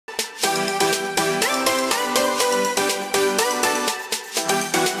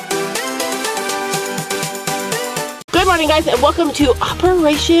morning, guys, and welcome to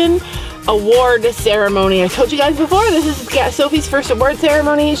Operation Award Ceremony. I told you guys before, this is Sophie's first award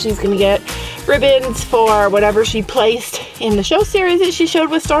ceremony. She's gonna get ribbons for whatever she placed in the show series that she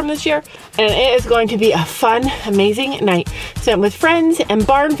showed with Storm this year, and it is going to be a fun, amazing night spent with friends and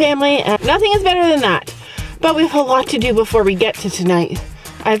barn family, and nothing is better than that. But we have a lot to do before we get to tonight.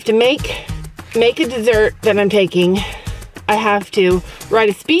 I have to make a dessert that I'm taking. I have to write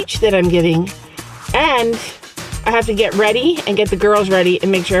a speech that I'm giving, and I have to get ready and get the girls ready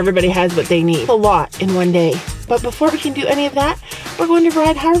and make sure everybody has what they need. A lot in one day. But before we can do any of that, we're going to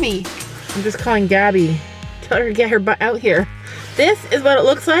ride Harvey. I'm just calling Gabby. Tell her to get her butt out here. This is what it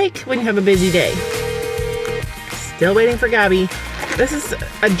looks like when you have a busy day. Still waiting for Gabby. This is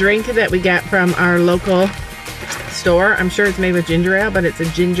a drink that we get from our local store. I'm sure it's made with ginger ale, but it's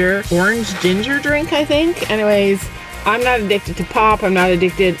a orange ginger drink, I think. Anyways, I'm not addicted to pop. I'm not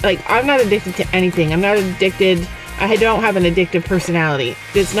addicted to anything. I'm not addicted. I don't have an addictive personality.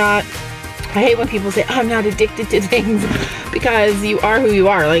 It's not, I hate when people say, I'm not addicted to things, because you are who you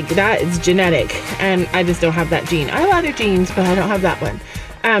are. Like, that is genetic, and I just don't have that gene. I have other genes, but I don't have that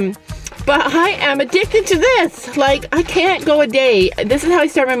one. But I am addicted to this. Like, I can't go a day. This is how I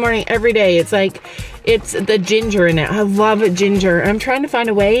start my morning every day. It's like, it's the ginger in it. I love ginger. I'm trying to find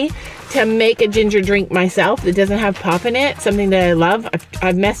a way to make a ginger drink myself that doesn't have pop in it. Something that I love.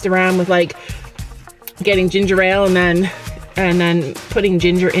 I've messed around with like getting ginger ale and then putting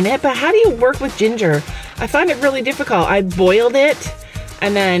ginger in it. But how do you work with ginger? I find it really difficult. I boiled it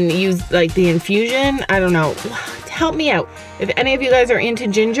and then used like the infusion. I don't know. Help me out. If any of you guys are into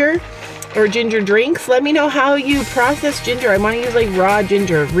ginger or ginger drinks, let me know how you process ginger. I want to use like raw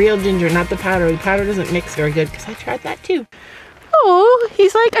ginger, real ginger, not the powder. The powder doesn't mix very good, because I tried that too. Oh,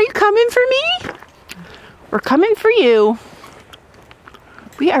 he's like, are you coming for me? We're coming for you.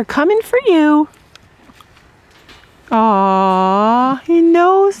 We are coming for you. Aww, he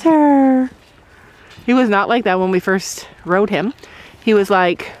knows her. He was not like that when we first rode him. He was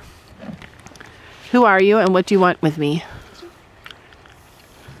like, who are you and what do you want with me?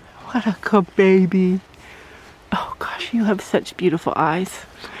 What a good baby. Oh gosh, you have such beautiful eyes.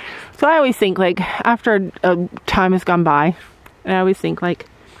 So I always think, like, after a time has gone by, and I always think like,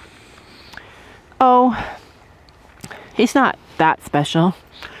 oh, he's not that special.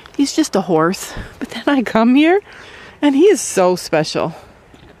 He's just a horse. But then I come here and he is so special.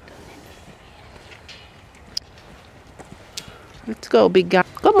 Let's go, big guy.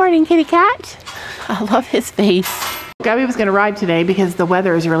 Good morning, kitty cat. I love his face. Gabby was gonna ride today because the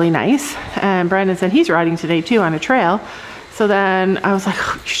weather is really nice, and Brandon said he's riding today too on a trail. So then I was like,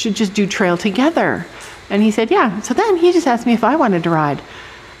 oh, you should just do trail together. And he said, yeah. So then he just asked me if I wanted to ride.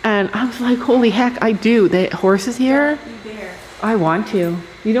 And I was like, holy heck, I do. The horses here, I want to.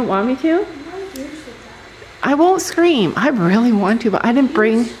 You don't want me to? I won't scream. I really want to, but I didn't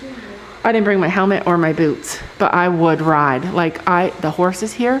bring my helmet or my boots, but I would ride. Like, the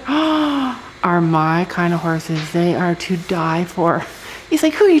horses here are my kind of horses. They are to die for. He's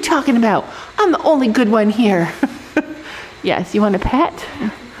like, who are you talking about? I'm the only good one here. Yes, you want a pet?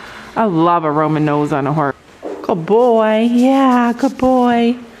 I love a Roman nose on a horse. Good boy. Yeah, good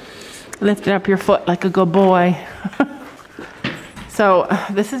boy. Lifting up your foot like a good boy. So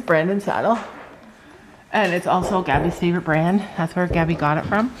this is Brandon's saddle, and it's also Gabby's favorite brand. That's where Gabby got it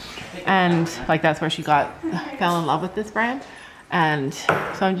from, and like that's where she fell in love with this brand. And so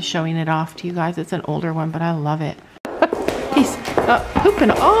I'm just showing it off to you guys. It's an older one, but I love it. He's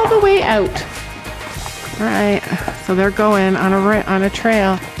pooping all the way out. All right, so they're going on a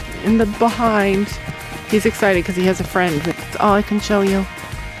trail in the behind. He's excited because he has a friend. That's all I can show you.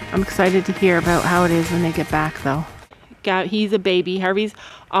 I'm excited to hear about how it is when they get back, though. He's a baby. Harvey's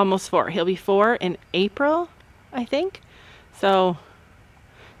almost 4. He'll be 4 in April, I think. So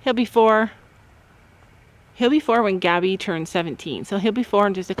he'll be 4. He'll be 4 when Gabby turns 17. So he'll be 4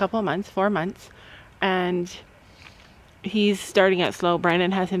 in just a couple of months, 4 months. And he's starting out slow.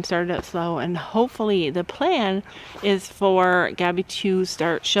 Brandon has him started out slow. And hopefully the plan is for Gabby to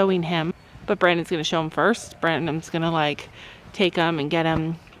start showing him. But Brandon's going to show him first. Brandon's going to like take him and get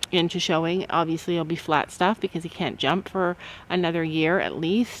him into showing. Obviously it'll be flat stuff because he can't jump for another year at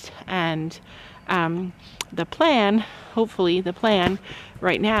least. And the plan, hopefully the plan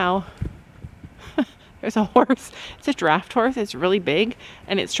right now, there's a horse. It's a draft horse. It's really big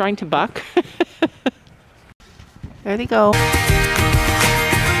and it's trying to buck. There they go.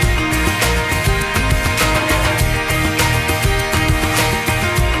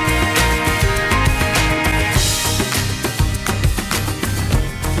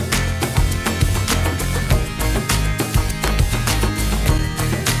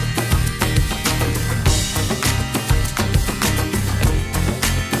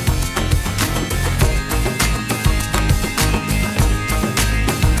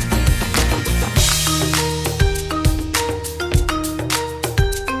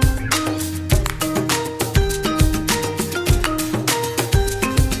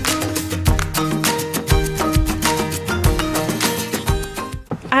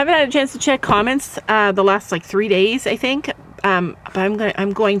 I haven't had a chance to check comments the last like 3 days, I think. But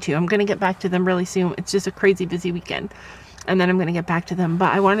I'm going to get back to them really soon. It's just a crazy busy weekend. And then I'm going to get back to them.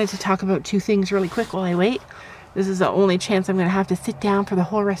 But I wanted to talk about 2 things really quick while I wait. This is the only chance I'm going to have to sit down for the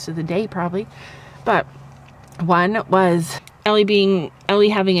whole rest of the day probably. But one was Ellie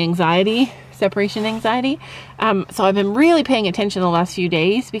having anxiety, separation anxiety. So I've been really paying attention the last few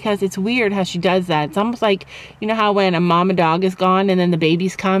days because it's weird how she does that. It's almost like, you know how when a mama dog is gone and then the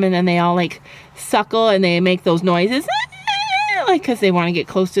babies come and then they all like suckle and they make those noises. Like, because they want to get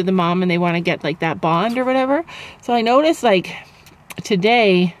close to the mom and they want to get like that bond or whatever. So I noticed like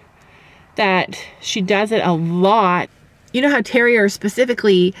today that she does it a lot. You know how terriers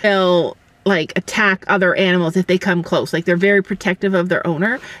specifically will like attack other animals if they come close. Like they're very protective of their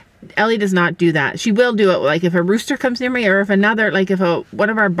owner. Ellie does not do that. She will do it like if a rooster comes near me, or if another, like if one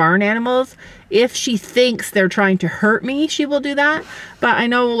of our barn animals, if she thinks they're trying to hurt me, she will do that. But I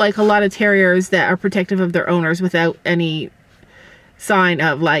know like a lot of terriers that are protective of their owners without any sign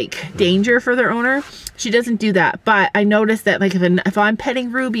of like danger for their owner, she doesn't do that. But I noticed that like if I'm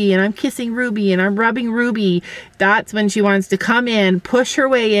petting Ruby and I'm kissing Ruby and I'm rubbing Ruby, that's when she wants to come in, push her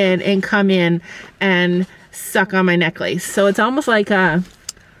way in and come in and suck on my necklace. So it's almost like I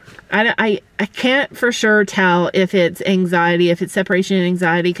can't for sure tell if it's anxiety, if it's separation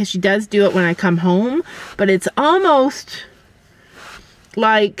anxiety, because she does do it when I come home, but it's almost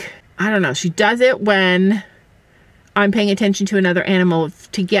like, I don't know, she does it when I'm paying attention to another animal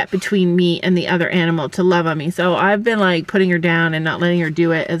to get between me and the other animal to love on me. So I've been like putting her down and not letting her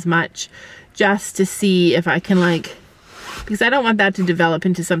do it as much just to see if I can like, because I don't want that to develop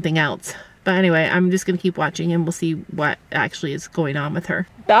into something else. But anyway, I'm just going to keep watching and we'll see what actually is going on with her.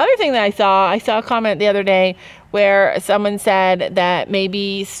 The other thing that I saw a comment the other day where someone said that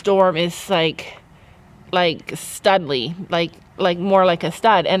maybe Storm is like studly, like more like a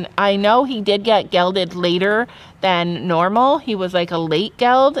stud. And I know he did get gelded later than normal. He was like a late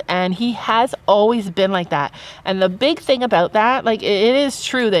geld and he has always been like that. And the big thing about that, like it is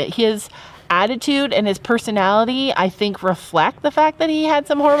true that his attitude and his personality, I think, reflect the fact that he had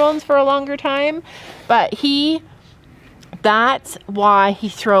some hormones for a longer time. But that's why he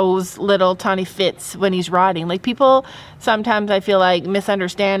throws little tiny fits when he's riding. Like people sometimes I feel like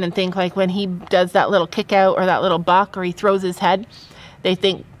misunderstand and think like when he does that little kick out or that little buck or he throws his head, they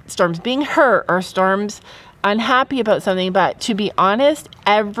think Storm's being hurt or Storm's unhappy about something. But to be honest,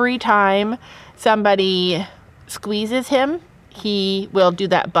 every time somebody squeezes him, he will do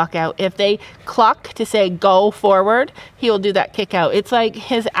that buck out. If they cluck to say go forward, he will do that kick out. It's like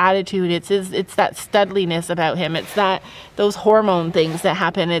his attitude. It's that studliness about him. It's those hormone things that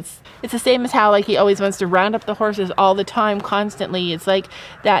happen. It's the same as how like he always wants to round up the horses all the time, constantly. It's like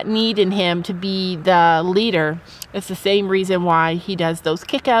that need in him to be the leader. It's the same reason why he does those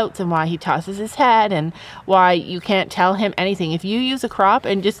kickouts and why he tosses his head and why you can't tell him anything. If you use a crop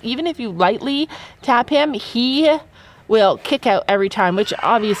and just even if you lightly tap him, he will kick out every time, which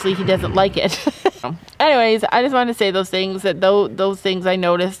obviously he doesn't like it. Anyways, I just wanted to say those things, that those things I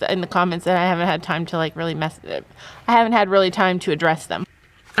noticed in the comments that I haven't had time to like really I haven't had really time to address them.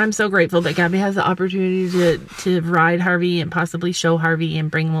 I'm so grateful that Gabby has the opportunity to ride Harvey and possibly show Harvey and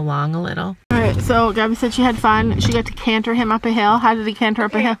bring him along a little. Alright, so Gabby said she had fun. She got to canter him up a hill. How did he canter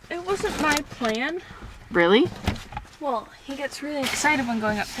up a hill? It wasn't my plan. Really? Well, he gets really excited when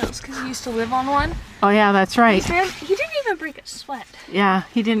going up hills because he used to live on one. Oh yeah, that's right. He didn't even break a sweat. Yeah,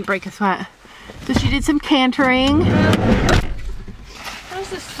 he didn't break a sweat. So she did some cantering. That was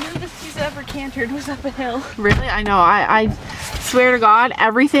the smoothest he's ever cantered, was up a hill. Really? I know. I swear to God,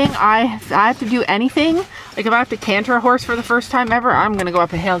 everything, I have to do anything. Like if I have to canter a horse for the first time ever, I'm going to go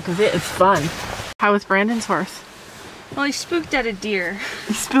up a hill because it is fun. How was Brandon's horse? Well, he spooked at a deer.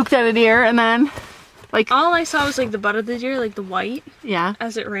 He spooked at a deer and then... like all I saw was like the butt of the deer, like the white. Yeah.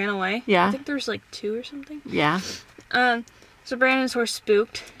 As it ran away. Yeah. I think there was like 2 or something. Yeah. So Brandon's horse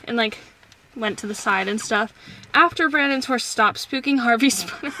spooked and like went to the side and stuff. After Brandon's horse stopped spooking, Harvey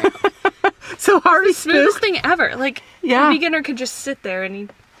spun around. So Harvey smoothest thing ever. Like yeah. A beginner could just sit there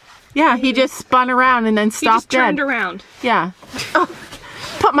and he just spun around and then stopped dead. Turned around. Yeah. Oh,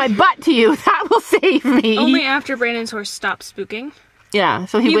 put my butt to you. That will save me. Only after Brandon's horse stopped spooking. Yeah,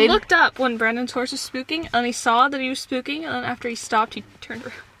 so he waited. Looked up when Brandon's horse was spooking, and he saw that he was spooking, and then after he stopped, he turned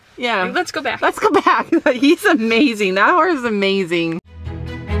around. Yeah. Like, let's go back. Let's go back. He's amazing. That horse is amazing.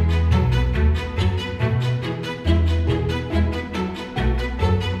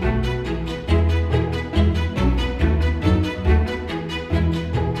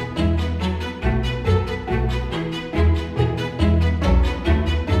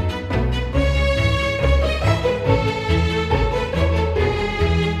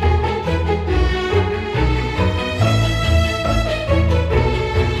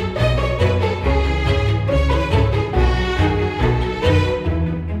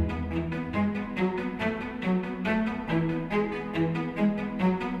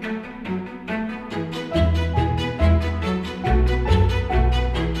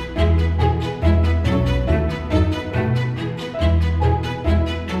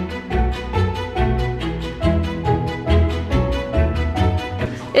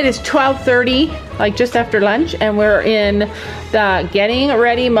 It is 12:30, like just after lunch, and we're in the getting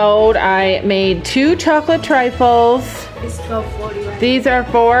ready mode. I made 2 chocolate trifles. It's 12:40 right. These are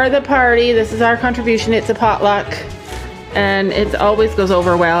for the party. This is our contribution. It's a potluck, and it always goes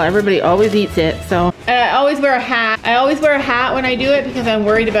over well. Everybody always eats it. So, and I always wear a hat. I always wear a hat when I do it because I'm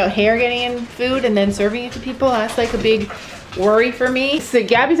worried about hair getting in food and then serving it to people. That's like a big worry for me. So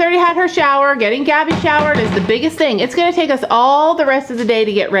Gabby's already had her shower. Getting Gabby showered is the biggest thing. It's gonna take us all the rest of the day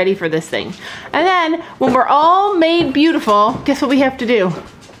to get ready for this thing. And then when we're all made beautiful, guess what we have to do?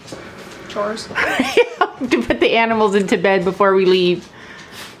 Chores. To put the animals into bed before we leave.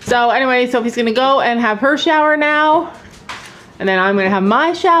 So anyway, Sophie's gonna go and have her shower now. And then I'm gonna have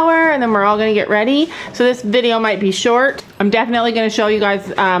my shower, and then we're all gonna get ready. So this video might be short. I'm definitely gonna show you guys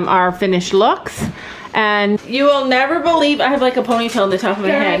our finished looks. And you will never believe, I have like a ponytail on the top of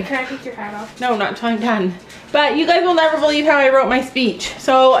my head. Can I take your hat off? No, not until I'm done. But you guys will never believe how I wrote my speech.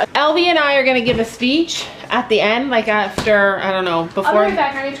 So Elvie and I are gonna give a speech at the end, like after, I don't know, before, I'll be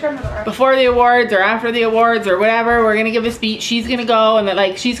back. I need to grab my door. Before the awards or after the awards or whatever. We're gonna give a speech. She's gonna go, and then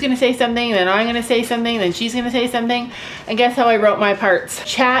like she's gonna say something, then I'm gonna say something, then she's gonna say something. And guess how I wrote my parts?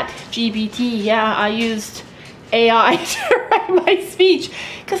 ChatGPT. Yeah, I used AI to write my speech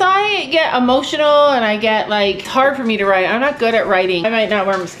because I get emotional and I get like, it's hard for me to write. I'm not good at writing. I might not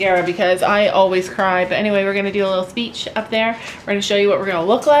wear mascara because I always cry. But anyway, we're gonna do a little speech up there. We're gonna show you what we're gonna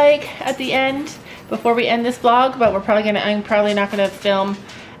look like at the end before we end this vlog. But I'm probably not gonna film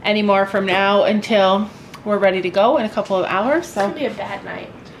anymore from now until we're ready to go in a couple of hours. It's So gonna be a bad night.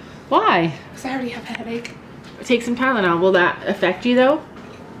 why? Because I already have a headache. Take some Tylenol. Will that affect you though?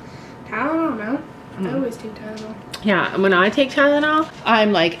 I don't know. I always take Tylenol. Yeah, when I take Tylenol,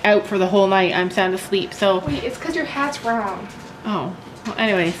 I'm like out for the whole night. I'm sound asleep. So, Wait, it's because your hat's wrong. oh, well,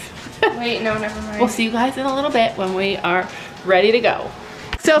 anyways. Wait, no, never mind. We'll see you guys in a little bit when we are ready to go.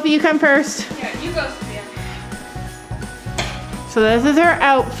 Sophie, you come first. Yeah, you go, Sophia. So this is her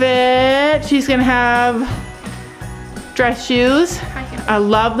outfit. She's gonna have dress shoes. I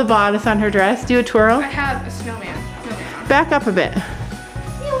love the bodice on her dress. Do a twirl. I have a snowman. Back up a bit.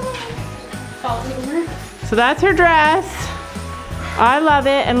 Fall over. So that's her dress. I love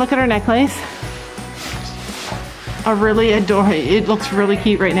it. And look at her necklace. I really adore it. It looks really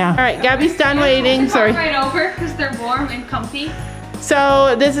cute right now. All right, Gabby's done waiting. Sorry. Right over because they're warm and comfy.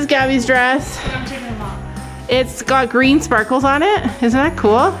 So this is Gabby's dress. I'm taking them off. It's got green sparkles on it. Isn't that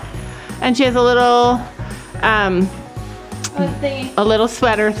cool? And she has a little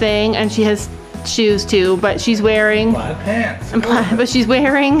sweater thing, and she has shoes too, but she's wearing plaid pants. But she's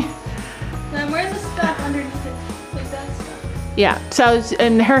wearing, Then where's the stuff underneath it? Like that stuff. yeah. So,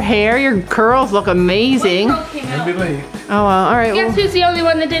 and her hair, your curls look amazing. One girl came out. Maybe late. Oh well, all right. Guess Well, who's the only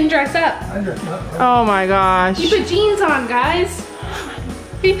one that didn't dress up? I dressed up. oh my gosh. You put jeans on, guys.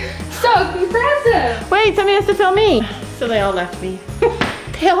 So impressive. Wait, somebody has to film me. So they all left me.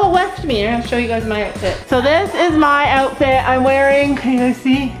 They all left me. I'm gonna show you guys my outfit. So this is my outfit. I'm wearing, can you guys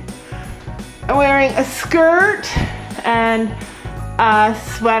see? I'm wearing a skirt and a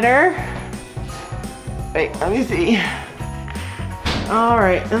sweater. Wait, let me see. All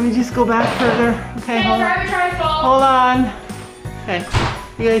right, let me just go back further. Okay, hold on. Hold on. Okay,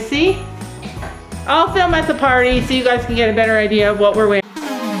 you guys see? I'll film at the party so you guys can get a better idea of what we're wearing.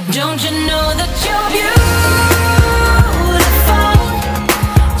 Don't you know that you're beautiful?